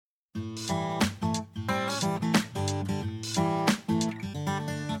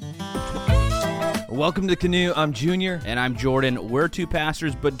welcome to Canoe. I'm Junior. And I'm Jordan. We're two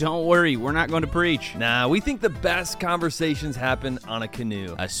pastors, but don't worry, we're not going to preach. Nah, we think the best conversations happen on a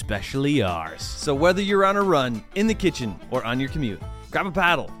canoe. Especially ours. So whether you're on a run, in the kitchen, or on your commute, grab a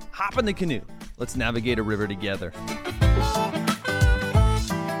paddle, hop in the canoe. Let's navigate a river together.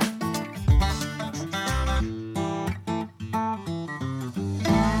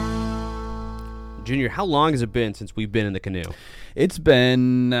 Junior, how long has it been since we've been in the canoe? It's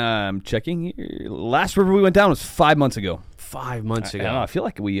been, checking here. Last river we went down was 5 months ago. 5 months ago. I don't know, I feel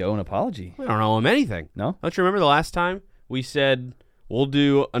like we owe an apology. We don't owe him anything. No? Don't you remember the last time we said we'll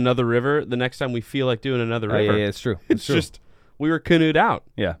do another river the next time we feel like doing another river? Yeah, it's true. It's just we were canoed out.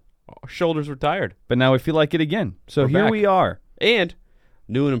 Yeah. Our shoulders were tired. But now we feel like it again. So here back. we are. And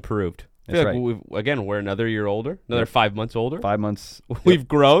new and improved. That's I feel like we're another year older, another 5 months older. 5 months. We've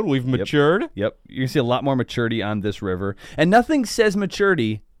grown. We've matured. Yep. You can see a lot more maturity on this river. And nothing says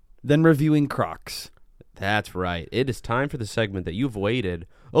maturity than reviewing Crocs. That's right. It is time for the segment that you've waited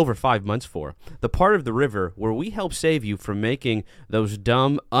over 5 months for. The part of the river where we help save you from making those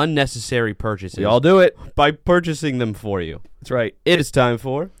dumb, unnecessary purchases. We all do it. By purchasing them for you. That's right. It is time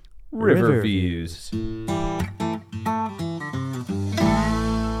for River Views.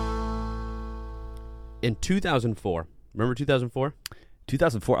 In 2004, remember 2004?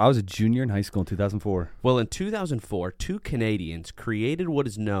 2004. I was a junior in high school in 2004. Well, in 2004, two Canadians created what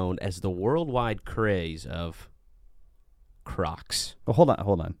is known as the worldwide craze of Crocs. Oh, hold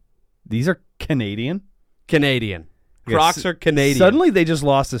on. These are Canadian? Canadian. Crocs are Canadian. Suddenly they just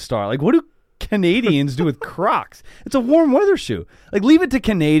lost a star. Like, what do Canadians do with Crocs? It's a warm weather shoe. Like, leave it to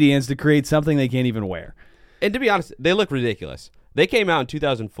Canadians to create something they can't even wear. And to be honest, they look ridiculous. They came out in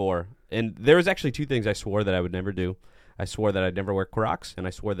 2004, and there was actually two things I swore that I would never do. I swore that I'd never wear Crocs, and I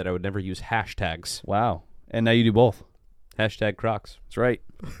swore that I would never use hashtags. Wow. And now you do both. Hashtag Crocs. That's right.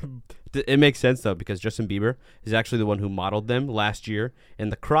 It makes sense, though, because Justin Bieber is actually the one who modeled them last year,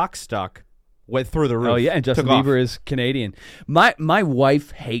 and the Croc stock went through the roof. Oh, yeah, and Justin Bieber is Canadian. My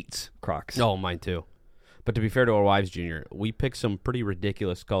wife hates Crocs. Oh, mine too. But to be fair to our wives, Junior, we picked some pretty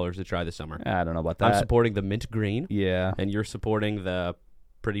ridiculous colors to try this summer. I don't know about that. I'm supporting the mint green. Yeah. And you're supporting the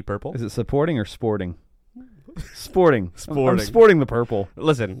pretty purple. Is it supporting or sporting? Sporting. Sporting. I'm sporting the purple.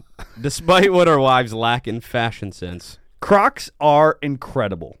 Listen, despite what our wives lack in fashion sense, Crocs are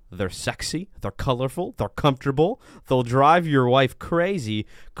incredible. They're sexy, they're colorful, they're comfortable, they'll drive your wife crazy.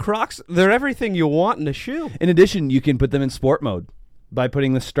 Crocs, they're everything you want in a shoe. In addition, you can put them in sport mode by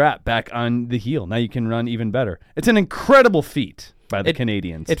putting the strap back on the heel. Now you can run even better. It's an incredible feat by the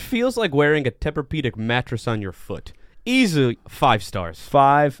Canadians. It feels like wearing a Tempur-Pedic mattress on your foot. Easily 5 stars.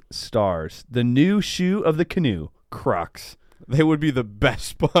 5 stars. The new shoe of the canoe, Crocs. They would be the best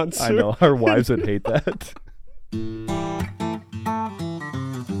sponsor. I know. Our wives would hate that.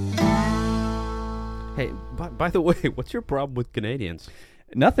 Hey, by the way, what's your problem with Canadians?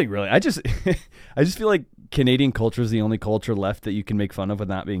 Nothing really. I just feel like Canadian culture is the only culture left that you can make fun of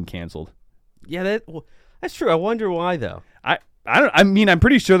without being canceled. Yeah, that's true. I wonder why, though. I'm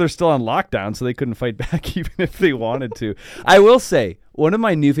pretty sure they're still on lockdown, so they couldn't fight back even if they wanted to. I will say, one of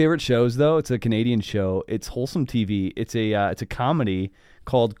my new favorite shows, though, it's a Canadian show. It's Wholesome TV. It's a comedy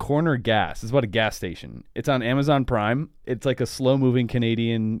called Corner Gas. It's about a gas station. It's on Amazon Prime. It's like a slow-moving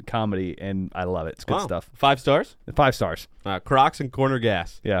Canadian comedy, and I love it. It's good stuff. 5 stars? 5 stars. Crocs and Corner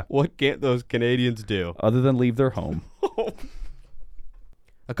Gas. Yeah. What can't those Canadians do? Other than leave their home.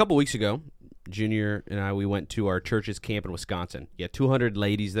 A couple weeks ago, Junior and we went to our church's camp in Wisconsin. Yeah, 200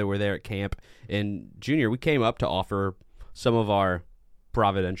 ladies that were there at camp. And Junior, we came up to offer some of our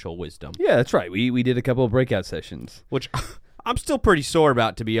providential wisdom. Yeah, that's right. We did a couple of breakout sessions. Which I'm still pretty sore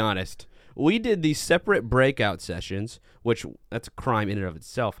about, to be honest. We did these separate breakout sessions, which that's a crime in and of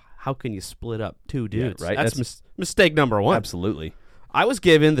itself. How can you split up 2 dudes? Yeah, right. That's mistake number 1. Absolutely. I was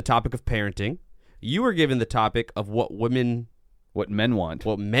given the topic of parenting. You were given the topic of what men want.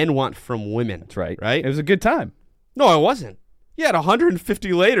 What men want from women. That's right. Right? It was a good time. No, it wasn't. You had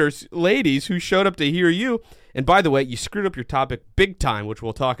 150 ladies who showed up to hear you. And by the way, you screwed up your topic big time, which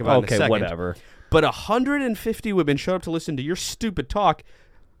we'll talk about in a second. Okay, whatever. But 150 women showed up to listen to your stupid talk.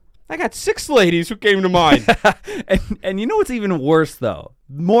 I got 6 ladies who came to mind. and you know what's even worse, though?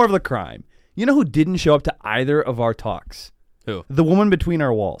 More of the crime. You know who didn't show up to either of our talks? Who? The woman between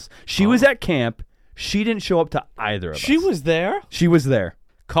our walls. She was at camp. She didn't show up to either of us. She was there? She was there.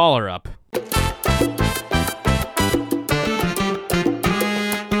 Call her up.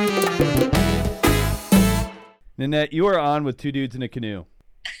 Nanette, you are on with 2 dudes in a canoe.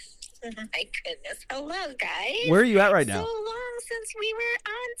 My goodness. Hello, guys. Where are you at right now? So long since we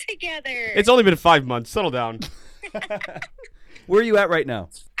were on together. It's only been 5 months. Settle down. Where are you at right now?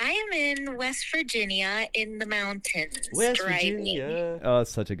 I I am in West Virginia in the mountains. West driving. Virginia. Oh,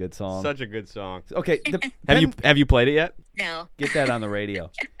 it's such a good song. Such a good song. Okay, Have you played it yet? No. get that on the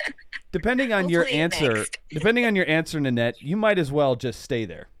radio? Depending on We'll your play it answer, next. depending on your answer, Nanette, you might as well just stay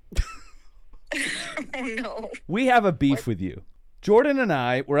there. Oh, no. We have a beef with you. Jordan and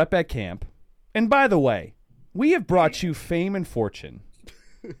I were up at camp, and by the way, we have brought you fame and fortune.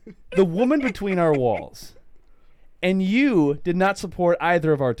 The woman between our walls. And you did not support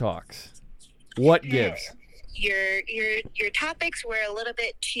either of our talks. What gives? Your topics were a little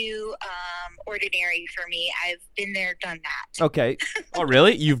bit too ordinary for me. I've been there, done that. Okay. Oh,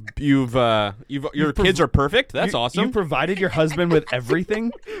 really? Your kids are perfect? That's awesome. You provided your husband with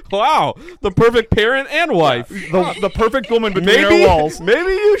everything? Wow. The perfect parent and wife. The perfect woman between our walls.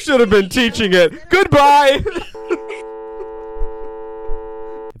 Maybe you should have been teaching it. Goodbye.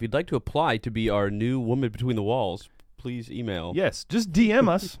 If you'd like to apply to be our new woman between the walls, please email. Yes, just DM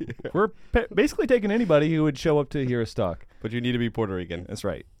us. We're basically taking anybody who would show up to hear us talk. But you need to be Puerto Rican. That's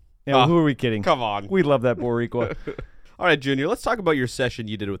right. Yeah, who are we kidding? Come on. We love that Boricua. All right, Junior, let's talk about your session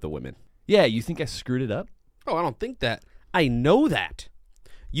you did with the women. Yeah, you think I screwed it up? Oh, I don't think that. I know that.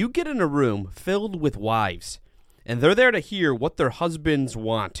 You get in a room filled with wives, and they're there to hear what their husbands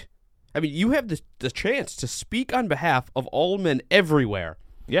want. I mean, you have the chance to speak on behalf of all men everywhere.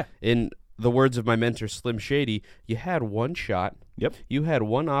 Yeah. In the words of my mentor, Slim Shady, you had one shot. Yep. You had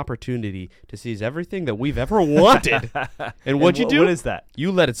one opportunity to seize everything that we've ever wanted. And what'd you do? What is that? You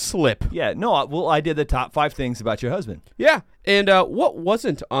let it slip. Yeah, no, I did the top 5 things about your husband. Yeah. And what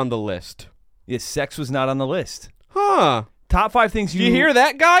wasn't on the list? Yes, sex was not on the list. Huh. Top 5 things Do you hear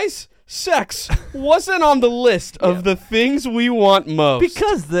that, guys? Sex wasn't on the list of the things we want most.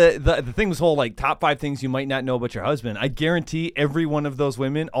 Because the thing was whole, like, top 5 things you might not know about your husband. I guarantee every one of those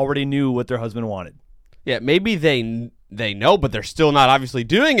women already knew what their husband wanted. Yeah, maybe they know, but they're still not obviously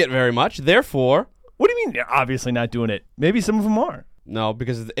doing it very much. Therefore, What do you mean they're obviously not doing it? Maybe some of them are. no,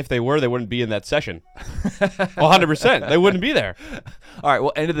 because if they were, they wouldn't be in that session. 100%. They wouldn't be there. All right,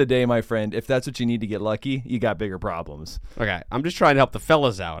 well, end of the day, my friend, if that's what you need to get lucky, you got bigger problems. Okay, I'm just trying to help the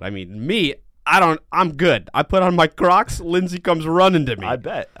fellas out. I mean, I'm good. I put on my Crocs, Lindsay comes running to me. I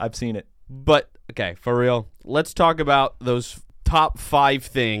bet. I've seen it. But, okay, for real, let's talk about those top 5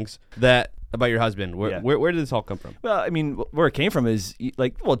 things about your husband. Where did this all come from? Well, I mean, where it came from is,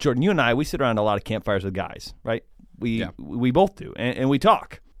 well, Jordan, you and I, we sit around a lot of campfires with guys, right? We both do, and we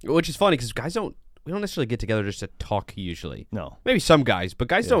talk. Which is funny because we don't necessarily get together just to talk usually. No. Maybe some guys, but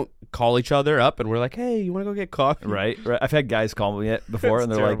guys don't call each other up and we're like, hey, you want to go get coffee? Right. I've had guys call me before,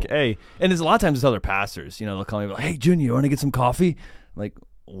 and they're terrible. like, hey, and there's a lot of times it's other pastors, they'll call me like, hey, Junior, you want to get some coffee? I'm like,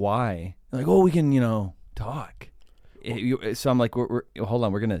 why? They're like, oh, we can, talk. So I'm like, hold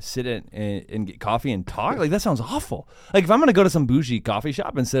on, we're gonna sit and get coffee and talk. Like, that sounds awful. Like, if I'm gonna go to some bougie coffee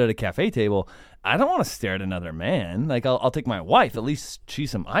shop and sit at a cafe table, I don't want to stare at another man. Like, I'll take my wife. At least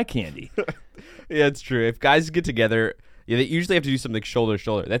she's some eye candy. Yeah, it's true. If guys get together, they usually have to do something shoulder to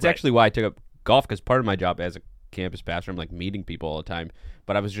shoulder. That's actually why I took up golf, because part of my job as a campus pastor, I'm like meeting people all the time.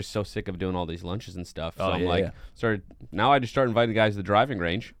 But I was just so sick of doing all these lunches and stuff. So now I just start inviting guys to the driving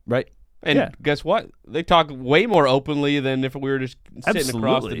range. Right. And guess what? They talk way more openly than if we were just sitting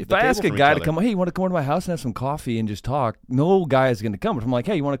across the If I table ask a from guy each to other. come, hey, you want to come over to my house and have some coffee and just talk? No guy is going to come. But if I'm like,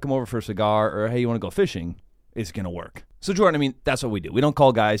 hey, you want to come over for a cigar, or hey, you want to go fishing? It's going to work. So, Jordan, I mean, that's what we do. We don't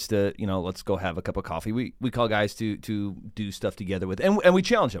call guys to, let's go have a cup of coffee. We call guys to do stuff together with, and we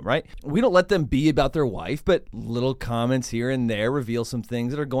challenge them, right? We don't let them be about their wife, but little comments here and there reveal some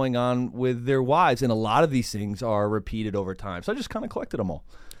things that are going on with their wives, and a lot of these things are repeated over time. So I just kind of collected them all.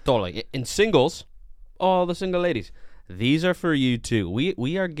 Totally. In singles, all the single ladies, these are for you too.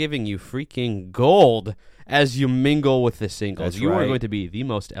 We are giving you freaking gold as you mingle with the singles. That's you are right. going to be the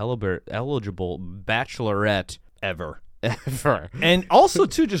most eligible bachelorette Ever. ever. And also,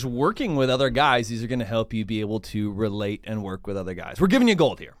 too, just working with other guys, these are going to help you be able to relate and work with other guys. We're giving you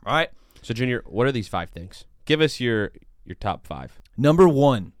gold here, all right? So, Junior, what are these 5 things? Give us your top 5. Number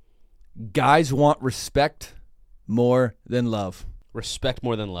 1, guys want respect more than love. Respect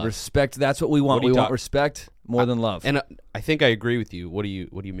more than love. Respect, that's what we want. What do you We want talk- respect more than love. And I think I agree with you. What do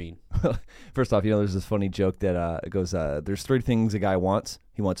you mean? First off, there's this funny joke that goes, there's 3 things a guy wants.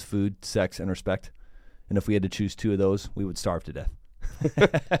 He wants food, sex, and respect. And if we had to choose 2 of those, we would starve to death.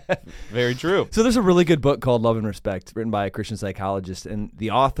 Very true. So there's a really good book called Love and Respect, written by a Christian psychologist, and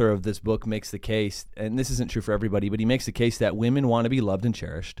the author of this book makes the case, and this isn't true for everybody, but he makes the case that women want to be loved and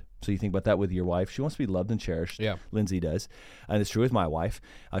cherished, So you think about that with your wife. She wants to be loved and cherished. Yeah. Lindsay does. And it's true with my wife.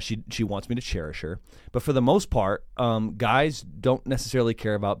 She wants me to cherish her. But for the most part, guys don't necessarily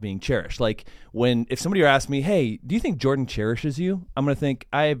care about being cherished. Like if somebody asks me, hey, do you think Jordan cherishes you? I'm going to think,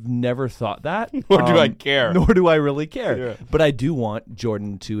 I've never thought that. Nor do I care. Nor do I really care. Yeah. But I do want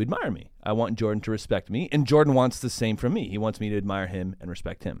Jordan to admire me. I want Jordan to respect me. And Jordan wants the same from me. He wants me to admire him and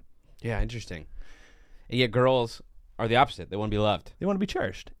respect him. Yeah, interesting. And yet girls are the opposite. They want to be loved. They want to be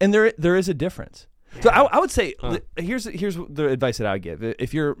cherished, and there is a difference. So I would say here's the advice that I would give.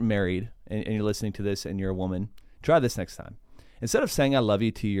 If you're married and you're listening to this and you're a woman, try this next time. Instead of saying I love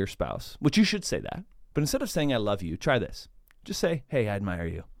you to your spouse, which you should say that, but instead of saying I love you, try this. Just say, hey, I admire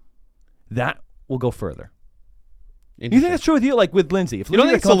you. That will go further. You think that's true with you? Like with Lindsay? If You don't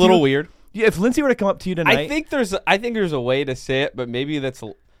Lindsay think it's a little weird? Yeah. If Lindsay were to come up to you tonight, I think there's a way to say it, but maybe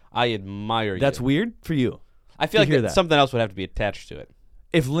I admire you. that's weird for you. I feel hear like that. something else would have to be attached to it.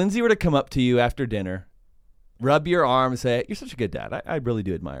 If Lindsay were to come up to you after dinner, rub your arm and say, you're such a good dad. I really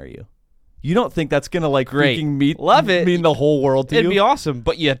do admire you. You don't think that's going to Great. freaking Love it. mean the whole world to It'd you? be awesome,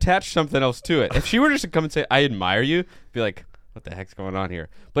 but you attach something else to it. If she were just to come and say, I admire you, be like, what the heck's going on here?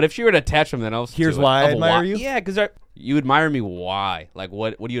 But if she were to attach something else Here's to it, why I of admire you? Yeah, because you admire me. Why? Like,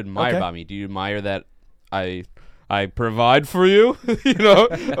 what do you admire Okay. about me? Do you admire that I provide for you,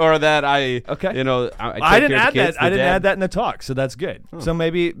 or that I, Okay. I take I didn't care of add the kids, that. I the didn't dad. add that in the talk, so that's good. So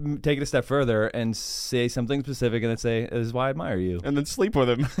maybe take it a step further and say something specific, and then say, "This is why I admire you." And then sleep with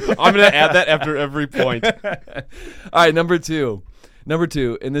him. I'm going to add that after every point. All right, number two,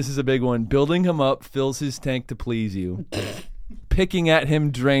 and this is a big one. Building him up fills his tank to please you. Picking at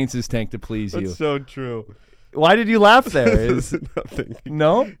him drains his tank to please you. so true. Why did you laugh there? Nothing.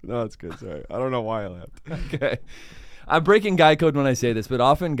 No? No, it's good. Sorry. I don't know why I laughed. Okay. I'm breaking guy code when I say this, but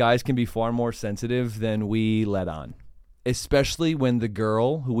often guys can be far more sensitive than we let on, especially when the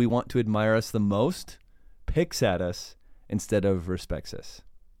girl who we want to admire us the most picks at us instead of respects us.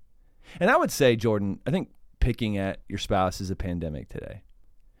 And I would say, Jordan, I think picking at your spouse is a pandemic today.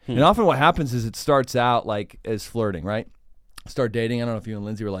 And often what happens is it starts out like as flirting, right? Start dating. I don't know if you and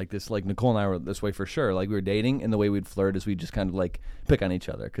Lindsay were like this. Like Nicole and I were this way for sure. Like we were dating, and the way we'd flirt is we just kind of like pick on each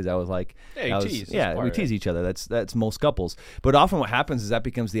other because I was like, tease. we tease each other. That's most couples. But often what happens is that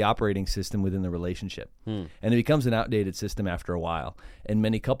becomes the operating system within the relationship, and it becomes an outdated system after a while. And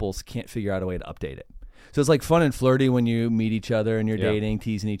many couples can't figure out a way to update it. So it's like fun and flirty when you meet each other and you're dating,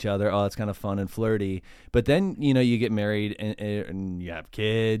 teasing each other. Oh, it's kind of fun and flirty. But then you get married and you have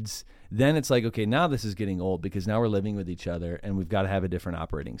kids. Then it's like, okay, now this is getting old because now we're living with each other and we've got to have a different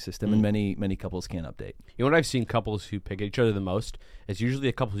operating system. And many couples can't update. You know what I've seen couples who pick at each other the most? It's usually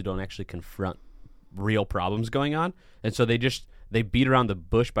the couples who don't actually confront real problems going on. And so they beat around the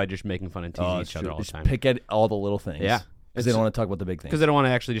bush by just making fun and teasing each other all the Just time. pick at all the little things. Yeah. Because they don't want to talk about the big things. Because they don't want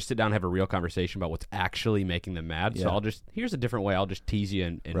to actually just sit down and have a real conversation about what's actually making them mad. Yeah. So here's a different way. I'll just tease you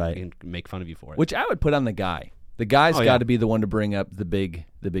and Right. make fun of you for it. Which I would put on the guy. The guy's Oh, got yeah. to be the one to bring up the big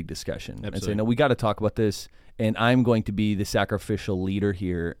discussion and say, Absolutely. no, we got to talk about this. And I'm going to be the sacrificial leader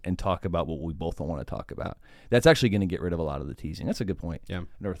here and talk about what we both don't want to talk about. That's actually going to get rid of a lot of the teasing. That's a good point. Yeah.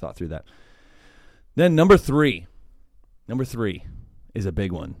 Never thought through that. Then number three is a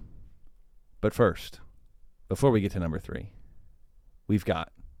big one. But first, before we get to number 3, we've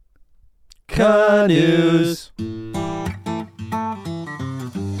got Canoes.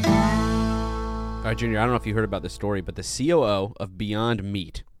 All right, Junior, I don't know if you heard about this story, but the COO of Beyond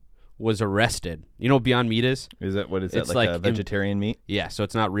Meat was arrested. You know what Beyond Meat is? Is that what is It's that like like a vegetarian meat? Yeah, so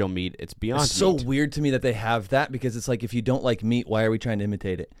it's not real meat. It's Beyond It's so Meat. weird to me that they have that because it's like if you don't like meat, why are we trying to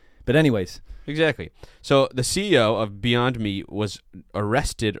imitate it? But anyways, Exactly. So the CEO of Beyond Meat was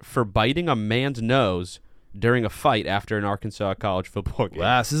arrested for biting a man's nose during a fight after an Arkansas college football game.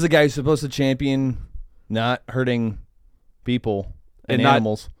 wow, this is a guy who's supposed to champion not hurting people and not-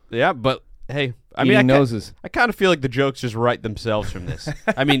 animals. Yeah, but hey, I Eating mean, noses. I kind of feel like the jokes just write themselves from this.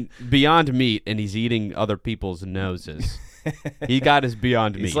 I mean, Beyond Meat, and he's eating other people's noses. He got his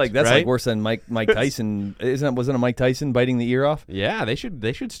Beyond Meat. He's like that's right? like worse than Mike Tyson. Wasn't it Mike Tyson biting the ear off? Yeah, they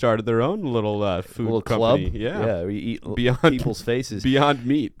should start their own little food A little club. company. Yeah, yeah, we eat Beyond- people's faces. Beyond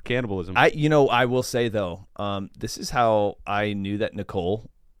Meat, cannibalism. I will say though, this is how I knew that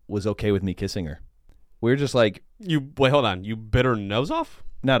Nicole was okay with me kissing her. We were just like Wait, hold on. You bit her nose off?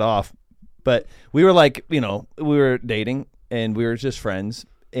 not off, but we were like, we were dating and we were just friends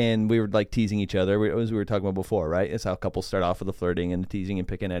and we were like teasing each other. As we were talking about before, right? It's how couples start off with the flirting and the teasing and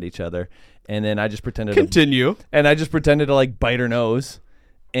picking at each other. And then I just pretended Continue. to like bite her nose,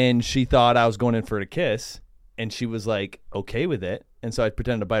 and she thought I was going in for a kiss, and she was like okay with it. And so I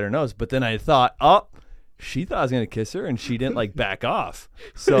pretended to bite her nose, but then I thought, oh, she thought I was going to kiss her, and she didn't like back off.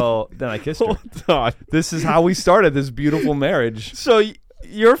 So then I kissed her. Hold on. This is how we started this beautiful marriage. So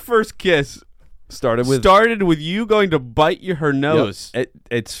your first kiss Started with you going to bite her nose. Yep.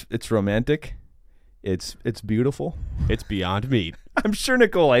 It's romantic. It's beautiful. It's beyond meat. I'm sure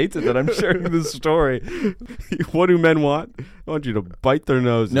Nicole hates it that I'm sharing this story. What do men want? I want you to bite their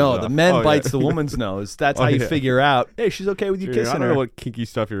nose. No, the man bites the woman's nose. That's how you figure out, hey, she's okay with you Sure, kissing I don't her. know what kinky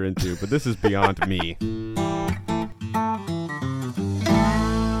stuff you're into, but this is beyond me.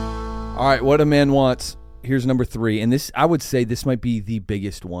 All right, what a man wants. Here's number 3, and this I would say this might be the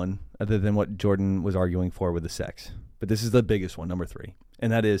biggest one, other than what Jordan was arguing for with the sex. But this is the biggest one, number 3,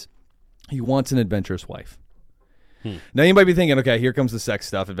 and that is he wants an adventurous wife. Now you might be thinking, okay, here comes the sex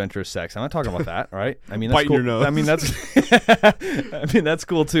stuff, adventurous sex. I'm not talking about that, right? I mean, that's Biting cool. your nose. I mean, that's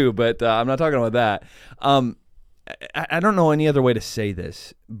cool too. But I'm not talking about that. I don't know any other way to say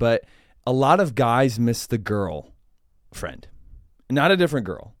this, but a lot of guys miss the girlfriend, not a different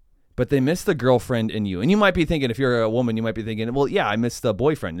girl, but they miss the girlfriend in you. And you might be thinking, if you're a woman, you might be thinking, well, yeah, I miss the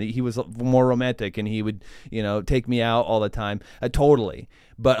boyfriend. He was more romantic, and he would, take me out all the time. Totally.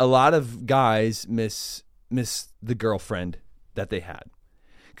 But a lot of guys miss the girlfriend that they had,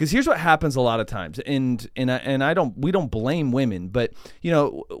 because here's what happens a lot of times, and we don't blame women, but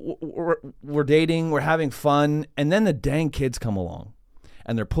we're dating, we're having fun, and then the dang kids come along,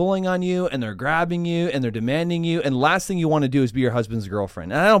 and they're pulling on you, and they're grabbing you, and they're demanding you, and last thing you want to do is be your husband's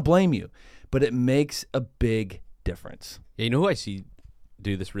girlfriend. And I don't blame you, but it makes a big difference. Yeah, you know who I see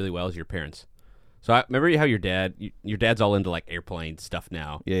do this really well is your parents. So I remember how your dad's all into like airplane stuff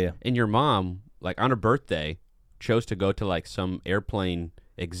now. Yeah. And your mom, like on her birthday, chose to go to like some airplane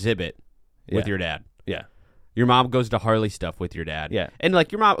exhibit with your dad. Yeah. Your mom goes to Harley stuff with your dad. Yeah. And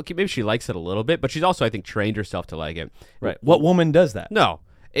like your mom, okay, maybe she likes it a little bit, but she's also, I think, trained herself to like it. Right. What woman does that? No.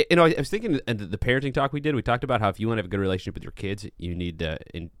 I was thinking, and the parenting talk we did, we talked about how if you want to have a good relationship with your kids, you need to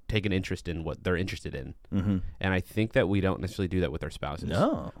take an interest in what they're interested in. Mm-hmm. And I think that we don't necessarily do that with our spouses.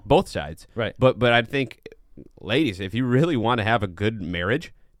 No. Both sides. Right. But I think, ladies, if you really want to have a good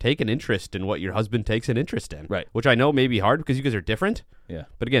marriage, take an interest in what your husband takes an interest in. Right. Which I know may be hard because you guys are different. Yeah.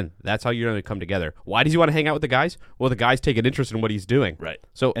 But again, that's how you're going to come together. Why does he want to hang out with the guys? Well, the guys take an interest in what he's doing. Right.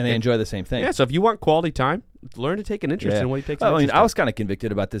 So And they enjoy the same thing. Yeah, so if you want quality time, learn to take an interest in what he takes an I mean, interest I was kind of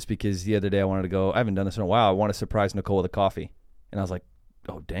convicted about this because the other day I wanted to go, I haven't done this in a while, I want to surprise Nicole with a coffee. And I was like,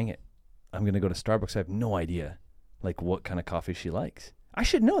 oh, dang it. I'm going to go to Starbucks. I have no idea, like, what kind of coffee she likes. I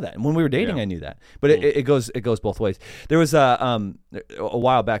should know that. And when we were dating, I knew that. But it goes both ways. There was a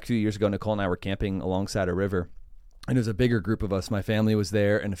while back, 2 years ago, Nicole and I were camping alongside a river. And it was a bigger group of us. My family was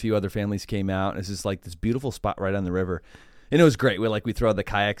there, and a few other families came out. And it's just like this beautiful spot right on the river. And it was great. We throw the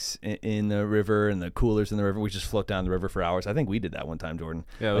kayaks in the river and the coolers in the river. We just float down the river for hours. I think we did that one time, Jordan.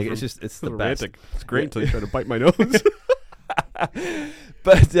 Yeah, like, it's the romantic. best. It's great until you try to bite my nose.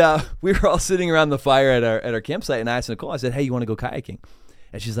 But we were all sitting around the fire at our campsite, and I asked Nicole, I said, hey, you want to go kayaking?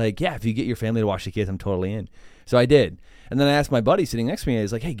 And she's like, yeah, if you get your family to watch the kids, I'm totally in. So I did. And then I asked my buddy sitting next to me, I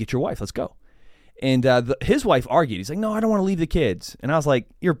was like, hey, get your wife, let's go. And his wife argued. He's like, no, I don't want to leave the kids. And I was like,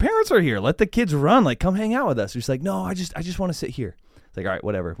 your parents are here. Let the kids run. Like, come hang out with us. She's like, no, I just want to sit here. It's like, all right,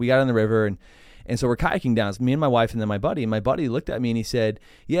 whatever. We got on the river, and so we're kayaking down. It's me and my wife and then my buddy. And my buddy looked at me and he said,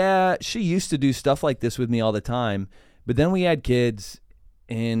 yeah, she used to do stuff like this with me all the time. But then we had kids,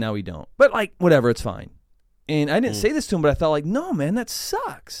 and now we don't. But, like, whatever, it's fine. And I didn't say this to him, but I felt like, no, man, that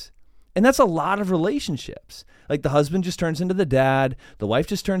sucks. And that's a lot of relationships. Like, the husband just turns into the dad. The wife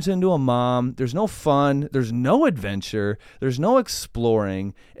just turns into a mom. There's no fun. There's no adventure. There's no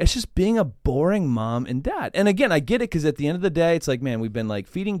exploring. It's just being a boring mom and dad. And again, I get it, because at the end of the day, it's like, man, we've been like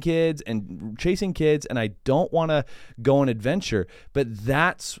feeding kids and chasing kids, and I don't want to go on adventure. But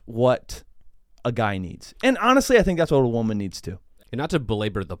that's what a guy needs. And honestly, I think that's what a woman needs too. And not to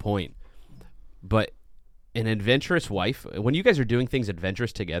belabor the point, but an adventurous wife, when you guys are doing things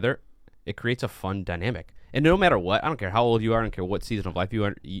adventurous together, it creates a fun dynamic. And no matter what, I don't care how old you are, I don't care what season of life you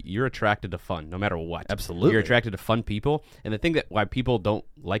are, you're attracted to fun, no matter what. Absolutely. You're attracted to fun people. And the thing that why people don't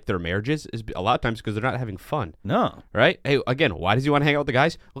like their marriages is a lot of times because they're not having fun. No. Right? Hey, again, why does he want to hang out with the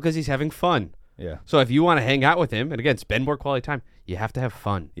guys? Well, because he's having fun. Yeah. So if you want to hang out with him, and again, spend more quality time, you have to have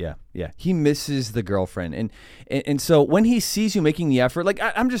fun. Yeah, yeah. He misses the girlfriend. And so when he sees you making the effort, like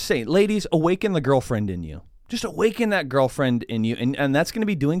I'm just saying, ladies, awaken the girlfriend in you. Just awaken that girlfriend in you. And that's going to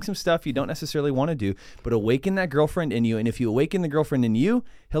be doing some stuff you don't necessarily want to do, but awaken that girlfriend in you. And if you awaken the girlfriend in you,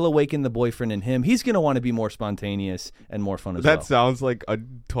 he'll awaken the boyfriend in him. He's going to want to be more spontaneous and more fun as well. That sounds like a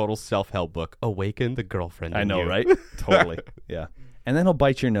total self-help book. Awaken the girlfriend in you. I know, right? Totally. Yeah. And then he'll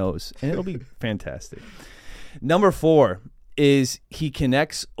bite your nose, and it'll be fantastic. Number 4 is he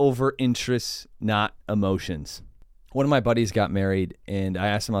connects over interests, not emotions. One of my buddies got married, and I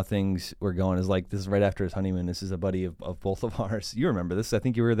asked him how things were going. It's like, this is right after his honeymoon. This is a buddy of both of ours. You remember this. I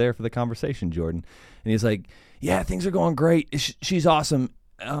think you were there for the conversation, Jordan. And he's like, yeah, things are going great. She's awesome.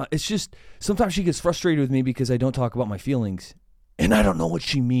 It's just sometimes she gets frustrated with me because I don't talk about my feelings, and I don't know what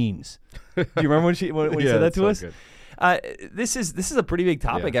she means. Do you remember when he said that to us? This is a pretty big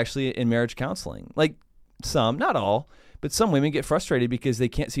topic, actually, in marriage counseling. Like some, not all, but some women get frustrated because they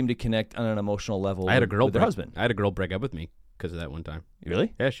can't seem to connect on an emotional level with their husband. I had a girl break up with me because of that one time.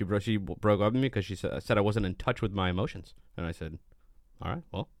 Really? Yeah, she broke up with me because she said I wasn't in touch with my emotions. And I said, all right,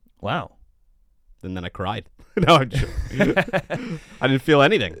 well. Wow. And then I cried. No, I'm just, I didn't feel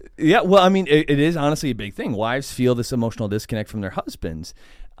anything. Yeah, well, I mean, it is honestly a big thing. Wives feel this emotional disconnect from their husbands.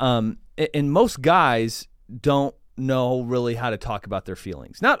 And most guys don't know really how to talk about their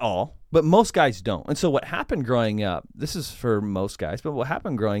feelings. Not all, but most guys don't. And so what happened growing up, this is for most guys, but what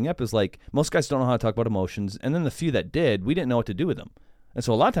happened growing up is like most guys don't know how to talk about emotions. And then the few that did, we didn't know what to do with them. And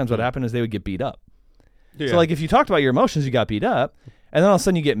so a lot of times what happened is they would get beat up. Yeah. So like if you talked about your emotions, you got beat up. And then all of a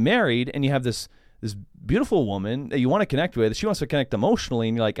sudden you get married and you have this beautiful woman that you want to connect with. She wants to connect emotionally.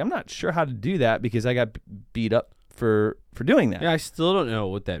 And you're like, I'm not sure how to do that because I got beat up for doing that. Yeah, I still don't know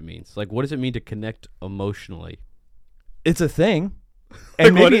what that means. Like, what does it mean to connect emotionally? It's a thing.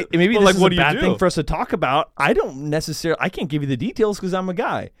 And like maybe this is what a bad thing for us to talk about. I can't give you the details because I'm a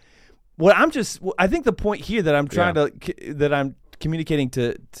guy. I think the point here that I'm trying that I'm communicating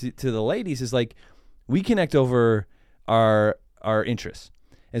to the ladies is like, we connect over our interests.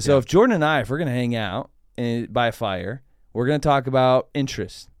 And so if Jordan and if we're going to hang out by a fire, we're going to talk about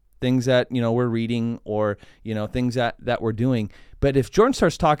interests, things that, we're reading or, things that we're doing. But if Jordan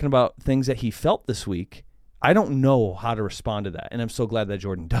starts talking about things that he felt this week, I don't know how to respond to that. And I'm so glad that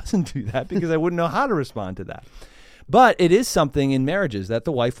Jordan doesn't do that because I wouldn't know how to respond to that. But it is something in marriages that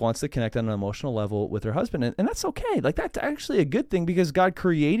the wife wants to connect on an emotional level with her husband. And that's okay. Like, that's actually a good thing because God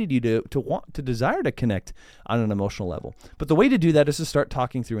created you to want to desire to connect on an emotional level. But the way to do that is to start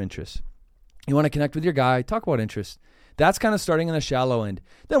talking through interests. You want to connect with your guy, talk about interests. That's kind of starting in the shallow end.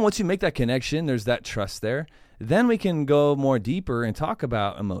 Then once you make that connection, there's that trust there. Then we can go more deeper and talk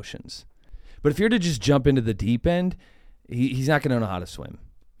about emotions. But if you're to just jump into the deep end, he's not going to know how to swim.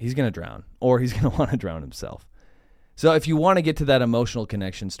 He's going to drown, or he's going to want to drown himself. So if you want to get to that emotional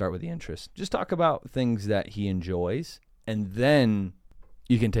connection, start with the interest. Just talk about things that he enjoys, and then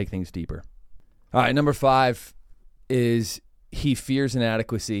you can take things deeper. All right, number 5 is he fears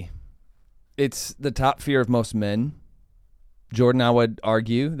inadequacy. It's the top fear of most men. Jordan, I would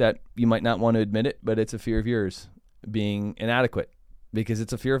argue that you might not want to admit it, but it's a fear of yours, being inadequate. Because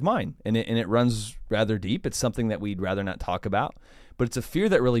it's a fear of mine, and it runs rather deep. It's something that we'd rather not talk about, but it's a fear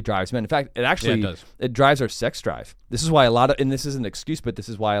that really drives men. In fact, it drives our sex drive. This is why and this isn't an excuse, but this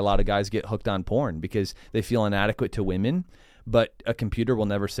is why a lot of guys get hooked on porn because they feel inadequate to women, but a computer will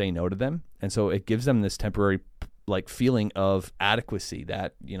never say no to them, and so it gives them this temporary feeling of adequacy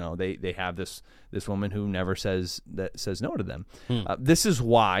that they have this woman who never says no to them. This is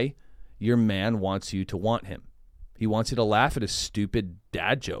why your man wants you to want him. He wants you to laugh at his stupid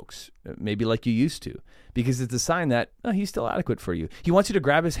dad jokes, maybe like you used to, because it's a sign that he's still adequate for you. He wants you to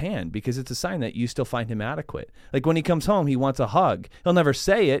grab his hand because it's a sign that you still find him adequate. Like when he comes home, he wants a hug. He'll never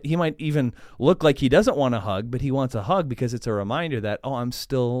say it. He might even look like he doesn't want a hug, but he wants a hug because it's a reminder that, I'm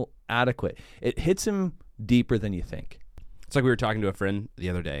still adequate. It hits him deeper than you think. It's like we were talking to a friend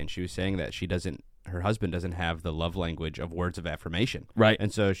the other day, and she was saying that her husband doesn't have the love language of words of affirmation. Right.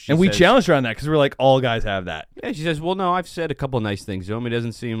 And so we challenged her on that because we're like, all guys have that. Yeah, she says, well, no, I've said a couple nice things to him. It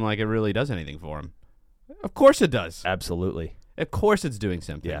doesn't seem like it really does anything for him. Of course it does. Absolutely. Of course it's doing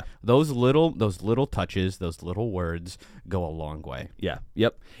something. Yeah. Those little touches, those little words go a long way. Yeah.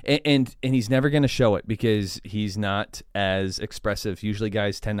 Yep. And he's never going to show it because he's not as expressive. Usually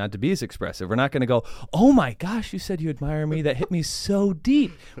guys tend not to be as expressive. We're not going to go, oh my gosh, you said you admire me. That hit me so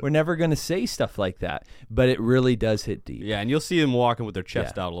deep. We're never going to say stuff like that, but it really does hit deep. Yeah. And you'll see them walking with their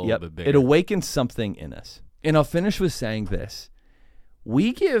chest out a little bit bigger. It awakens something in us. And I'll finish with saying this.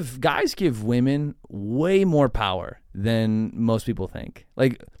 Guys give women way more power than most people think.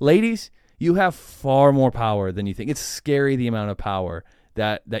 Like, ladies, you have far more power than you think. It's scary the amount of power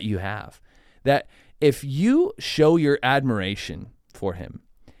that you have. That if you show your admiration for him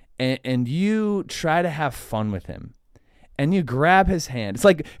and you try to have fun with him and you grab his hand, it's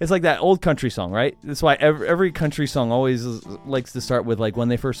like that old country song, right? That's why every country song always likes to start with like when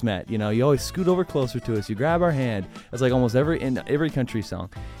they first met. You always scoot over closer to us. You grab our hand. It's like almost in every country song.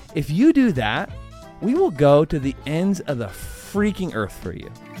 If you do that, we will go to the ends of the freaking earth for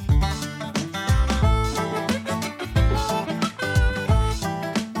you.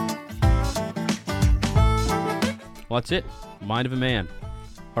 Well, that's it. Mind of a man.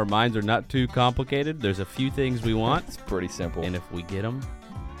 Our minds are not too complicated. There's a few things we want, It's pretty simple. and if we get them,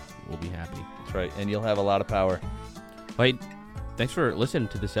 we'll be happy. That's right. And you'll have a lot of power. Wait, thanks for listening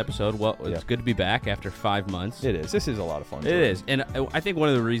to this episode. Well, it's Yeah. good to be back after 5 months. It is. This is a lot of fun. It is. And I think one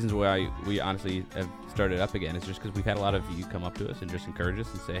of the reasons why we honestly have started up again is just because we've had a lot of you come up to us and just encourage us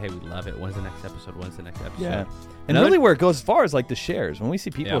and say, hey, we love it. When's the next episode? When's the next episode? Yeah. And Another- really where it goes as far as like the shares. When we see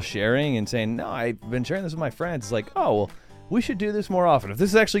people Yeah. sharing and saying, no, I've been sharing this with my friends, it's like, oh, well, we should do this more often. If this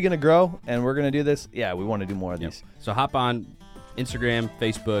is actually going to grow and we're going to do this, yeah, we want to do more of Yep. these. So hop on Instagram,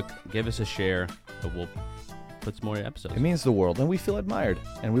 Facebook, give us a share, but we'll put some more episodes. It means the world, and we feel admired,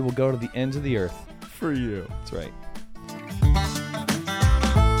 and we will go to the ends of the earth for you. That's right.